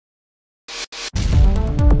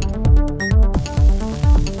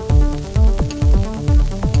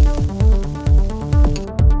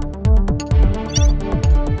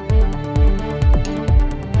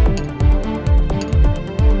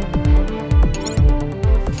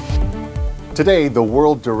Today, the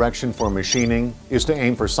world direction for machining is to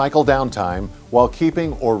aim for cycle downtime while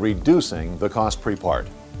keeping or reducing the cost per part.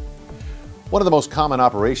 One of the most common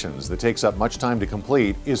operations that takes up much time to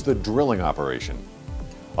complete is the drilling operation.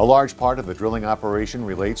 A large part of the drilling operation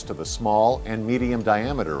relates to the small and medium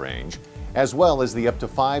diameter range, as well as the up to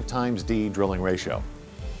 5 times D drilling ratio.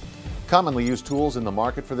 Commonly used tools in the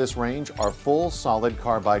market for this range are full solid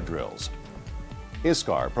carbide drills.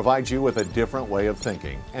 Iscar provides you with a different way of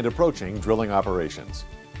thinking and approaching drilling operations.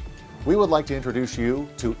 We would like to introduce you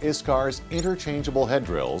to Iscar's interchangeable head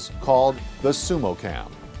drills called the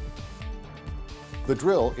Sumocham. The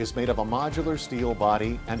drill is made of a modular steel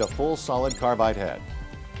body and a full solid carbide head.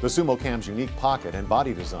 The Sumocham's unique pocket and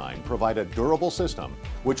body design provide a durable system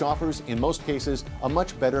which offers, in most cases, a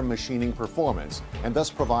much better machining performance and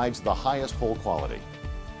thus provides the highest hole quality.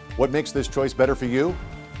 What makes this choice better for you?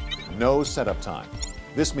 No setup time.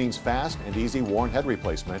 This means fast and easy worn head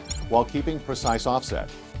replacement while keeping precise offset.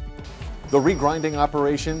 The regrinding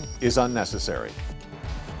operation is unnecessary.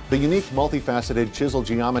 The unique multifaceted chisel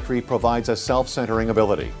geometry provides a self-centering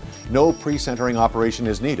ability. No pre-centering operation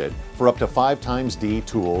is needed for up to 5 times D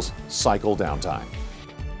tools cycle downtime.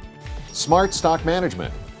 Smart stock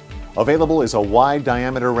management. Available is a wide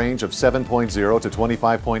diameter range of 7.0 to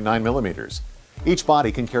 25.9 millimeters. Each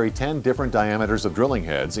body can carry 10 different diameters of drilling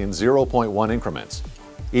heads in 0.1 increments.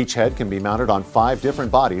 Each head can be mounted on 5 different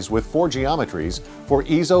bodies with 4 geometries for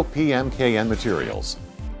ISO PMKN materials.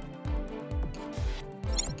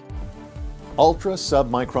 Ultra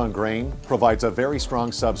submicron grain provides a very strong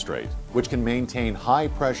substrate, which can maintain high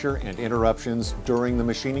pressure and interruptions during the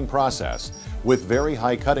machining process with very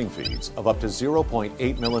high cutting feeds of up to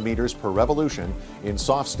 0.8 millimeters per revolution in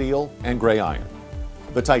soft steel and gray iron.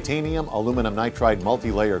 The titanium aluminum nitride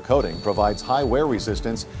multi-layer coating provides high wear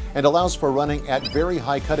resistance and allows for running at very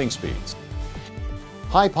high cutting speeds.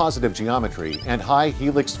 High positive geometry and high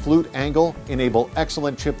helix flute angle enable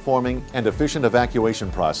excellent chip forming and efficient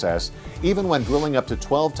evacuation process even when drilling up to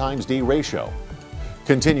 12 times D ratio.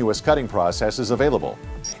 Continuous cutting process is available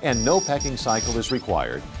and no pecking cycle is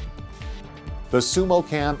required. The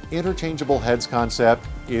Sumocham interchangeable heads concept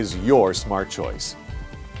is your smart choice.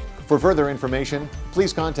 For further information,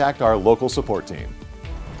 please contact our local support team.